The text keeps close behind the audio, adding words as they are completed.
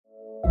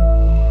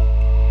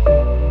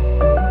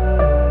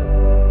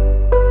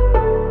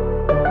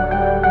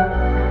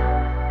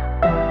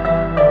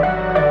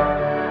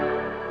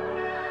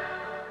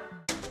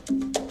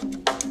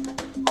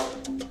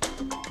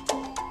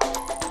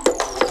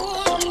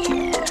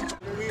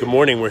Good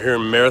morning, we're here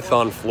in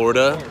Marathon,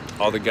 Florida.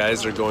 All the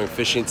guys are going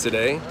fishing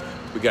today.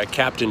 We got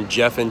Captain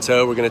Jeff in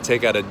tow. We're gonna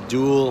take out a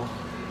dual,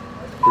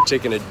 we're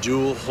taking a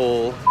dual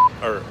hull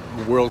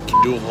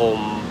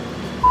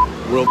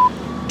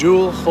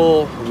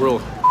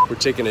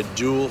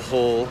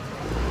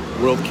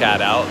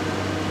cat out,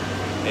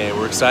 and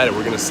we're excited.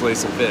 We're gonna slay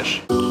some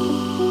fish.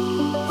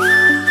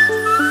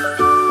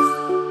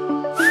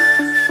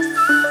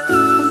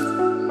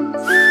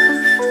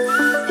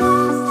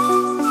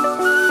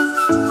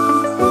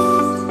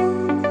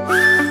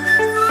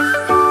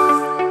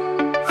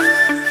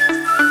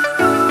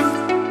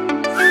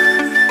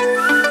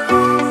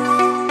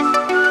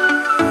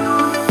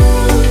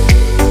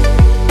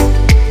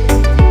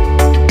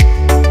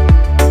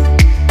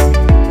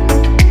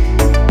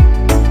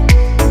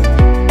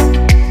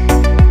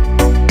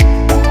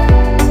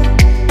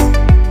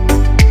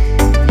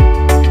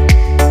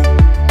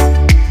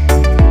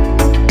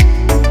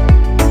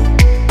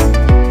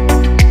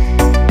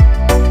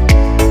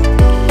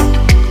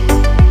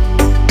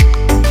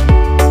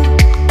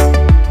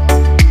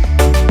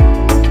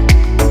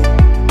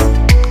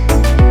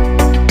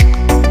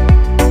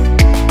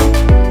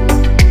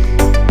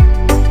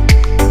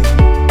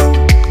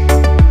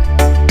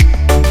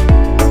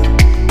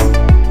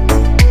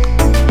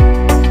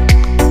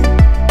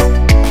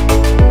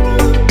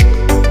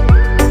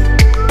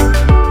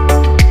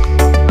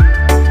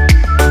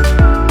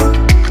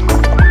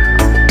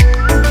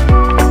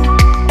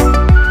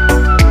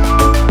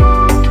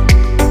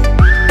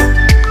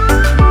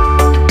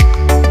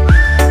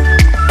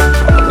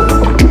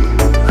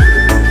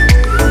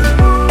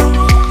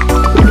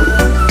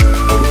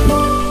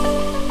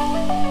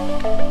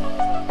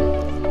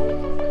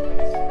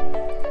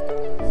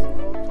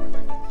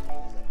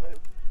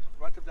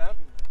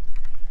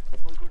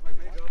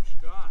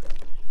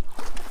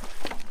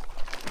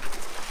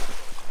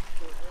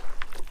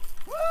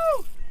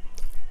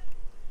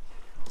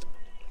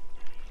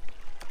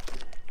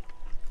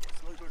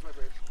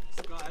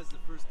 Scott has the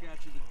first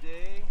catch of the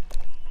day.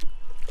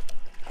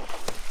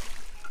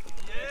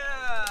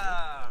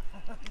 Yeah!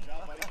 Good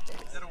job, buddy.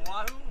 Is that a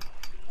wahoo?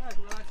 Alright,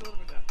 relax a little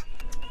bit now.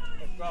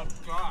 Let's go,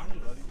 Scott.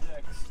 Bloody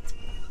dicks.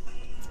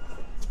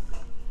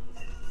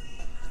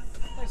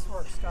 Nice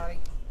work, Scotty.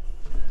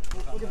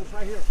 Look at this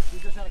right here. We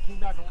just had a king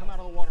mackerel come out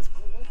of the water.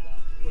 What was that?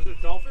 Was it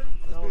a dolphin?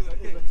 No, is that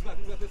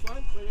this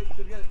one? Wait,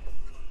 did we get it?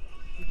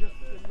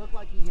 It looked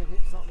like he had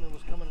hit something and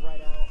was coming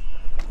right out.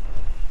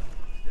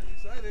 Getting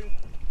exciting.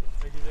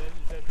 Like is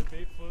that the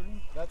bait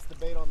floating? That's the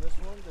bait on this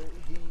one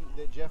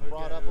that Jeff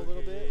brought up a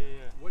little bit.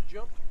 Yeah. What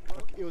jump?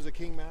 It was a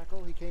king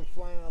mackerel. He came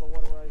flying out of the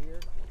water right here.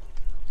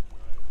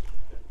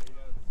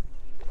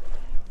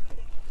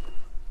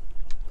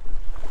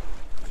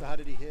 So how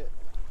did he hit?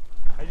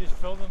 I just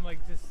felt him like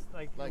it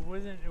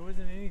wasn't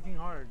anything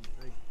hard.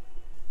 Like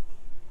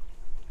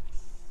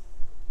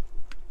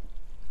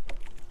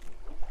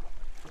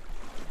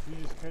you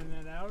just cutting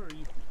that out, or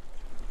you?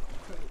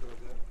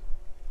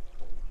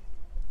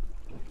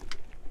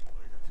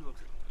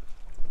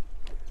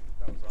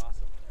 That was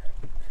awesome.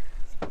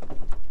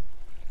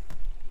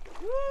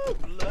 Woo!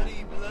 Bloody.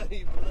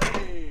 You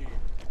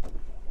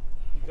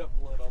got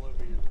blood all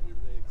over your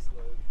legs,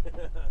 Sloan.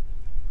 That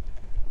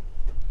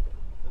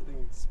thing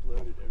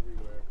exploded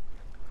everywhere.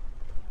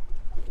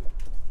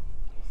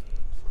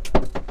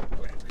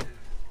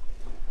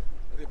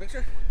 Okay,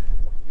 picture?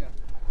 Yeah.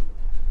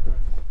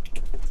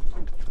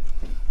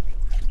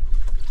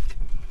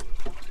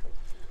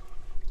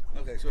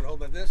 Okay, so you want to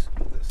hold like this?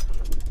 This.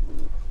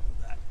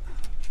 That.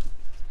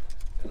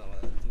 And I'll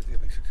let me take a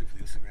picture too for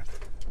the Instagram.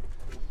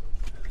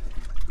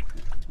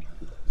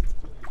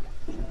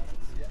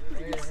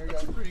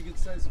 That's a pretty good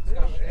size of fish.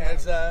 And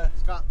it's,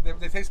 Scott,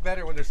 they taste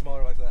better when they're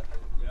smaller like that.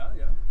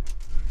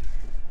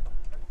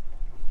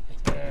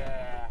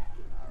 Yeah.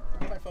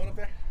 Put my phone up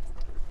there.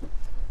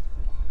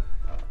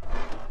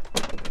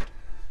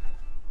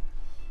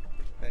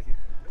 Thank you.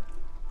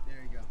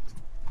 There you go.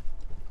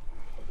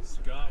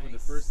 Scott with the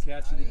first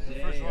catch of the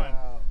day. First one.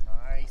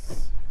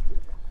 Nice.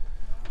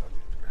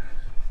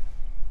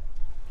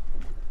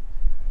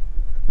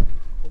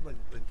 Hold like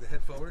the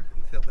head forward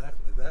and tail back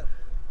like that.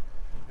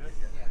 Okay.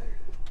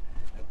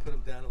 Yeah. And put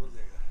them down a little.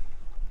 There you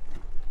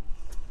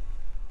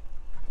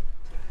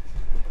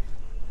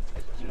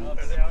go. Can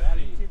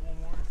you take one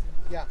more?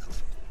 Yeah.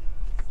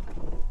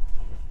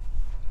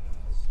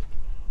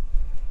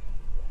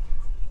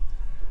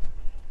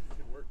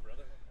 Good work,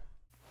 brother.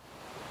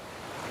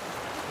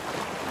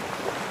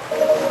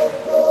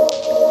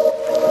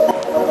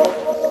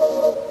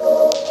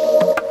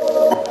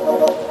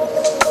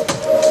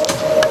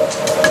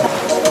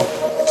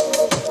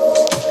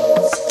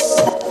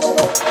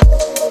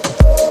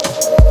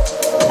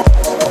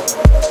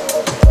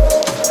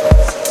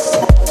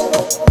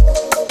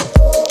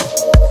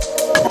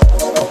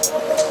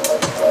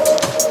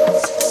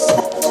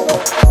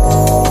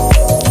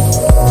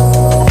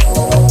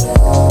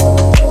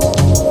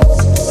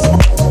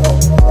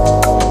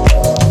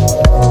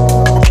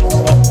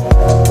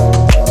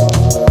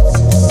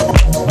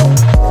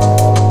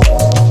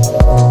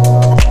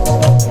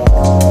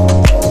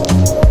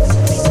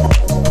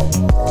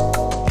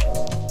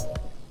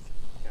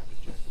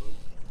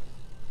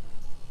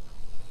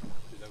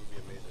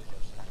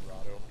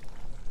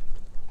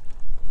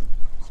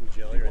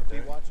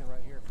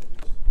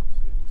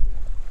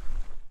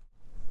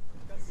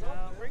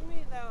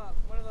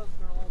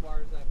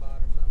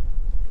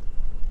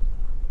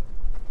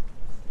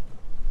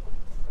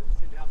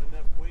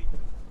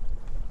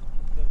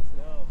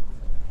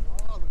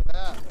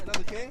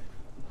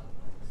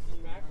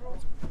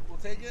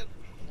 take it.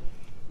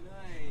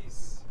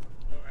 Nice.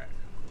 All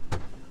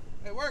right.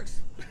 It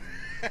works.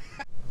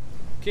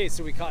 Okay,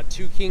 so we caught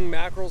 2 king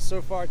mackerels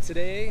so far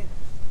today,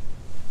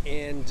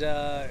 and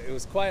it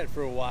was quiet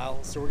for a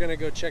while, so we're gonna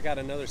go check out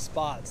another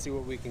spot, see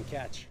what we can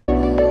catch.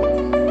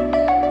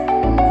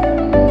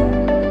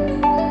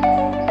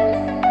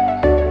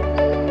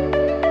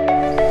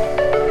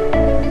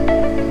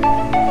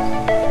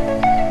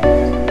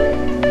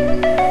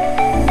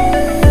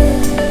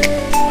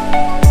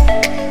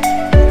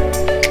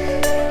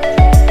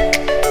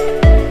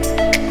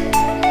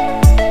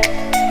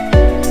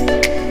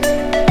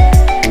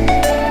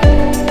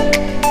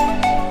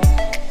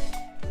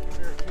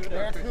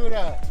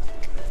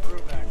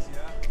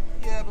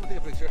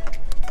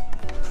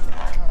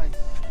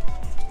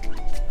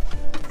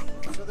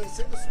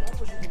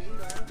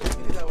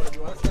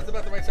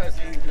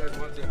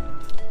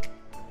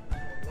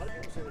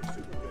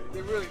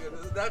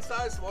 That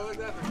size, small like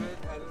that,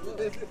 they're good.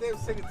 And if they have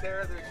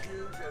ciguatera, they're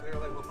huge and they're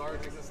like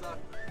lethargic and stuff.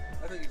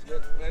 I think he's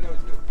good. I know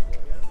he's good.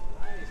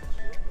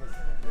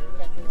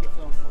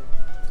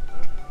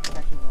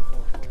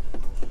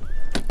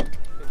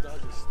 They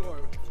dodge a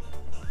storm.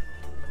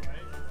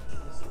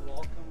 This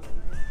wall coming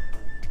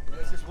through.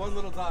 It's just one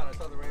little dot. I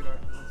saw the radar.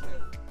 That's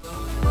it.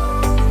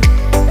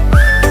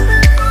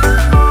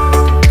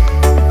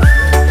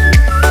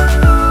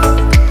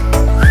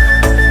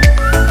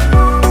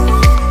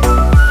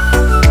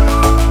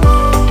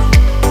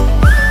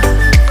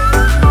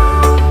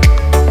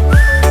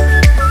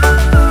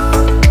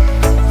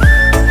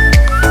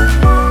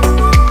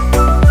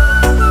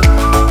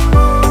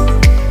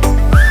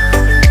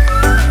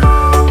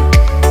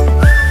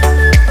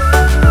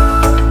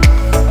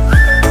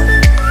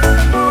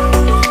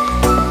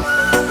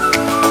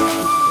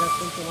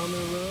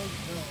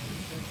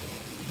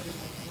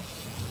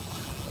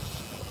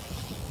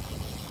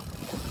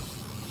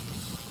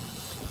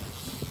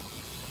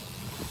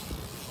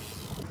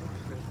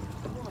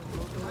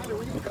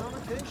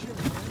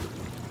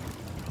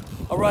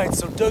 All right,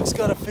 so Doug's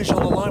got a fish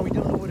on the line. We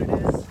don't know what it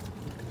is,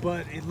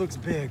 but it looks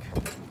big.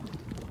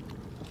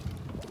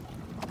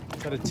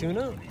 Is that a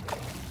tuna?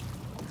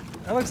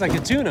 That looks like a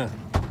tuna.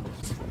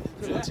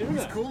 It's a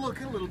tuna. It's cool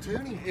looking, little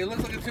tuna. It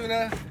looks like a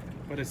tuna,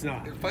 but it's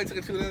not. It fights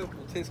like a tuna. It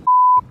tastes.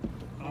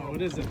 Oh,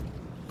 what is it?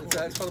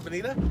 It's called a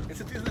bonita. It's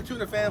the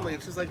tuna family.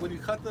 It's just like when you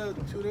cut the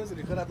tunas and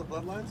you cut out the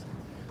bloodlines.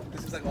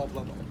 This is like all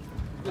bloodline.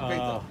 Good bait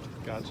though.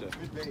 Gotcha.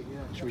 Good bait,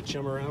 yeah. Should we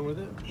chum around with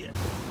it? Yeah.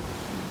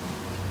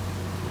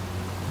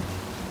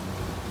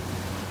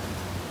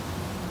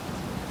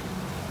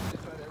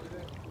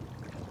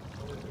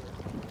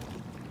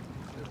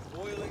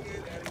 Boiling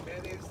it, adding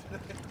mayonnaise.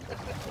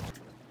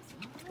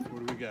 What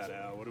do we got,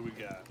 Al? What do we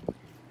got?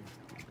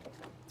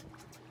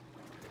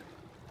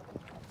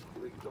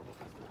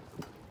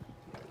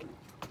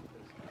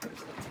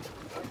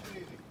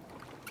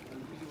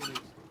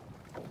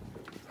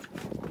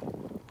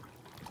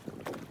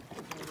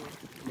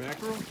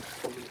 Mackerel?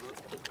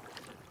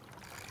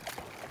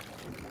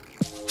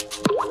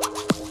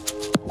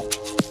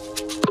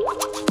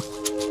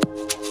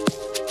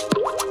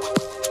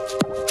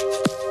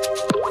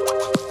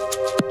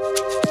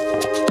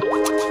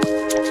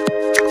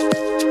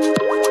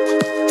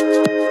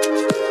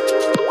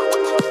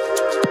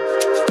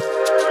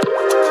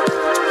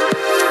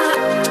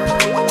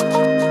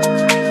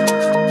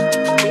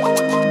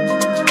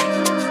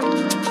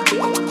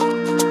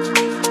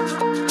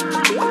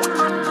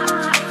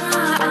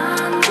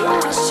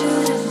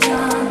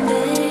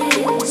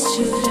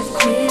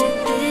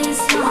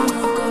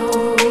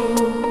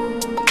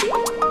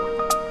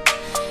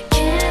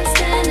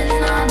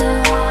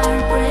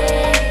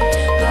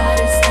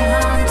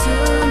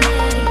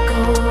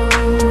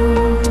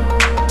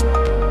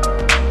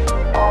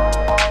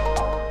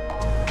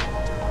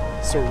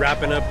 So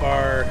wrapping up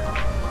our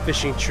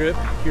fishing trip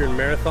here in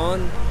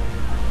Marathon,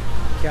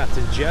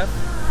 Captain Jeff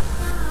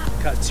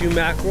caught 2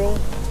 mackerel,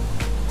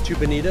 2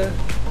 bonita,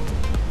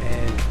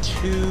 and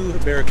 2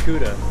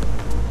 barracuda.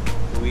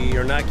 We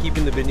are not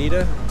keeping the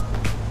bonita,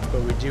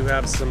 but we do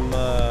have some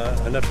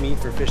enough meat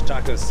for fish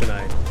tacos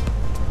tonight.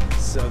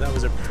 So that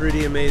was a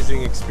pretty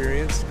amazing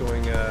experience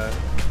going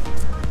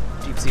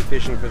deep sea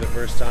fishing for the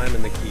first time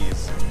in the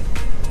Keys.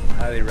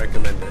 Highly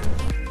recommend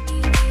it.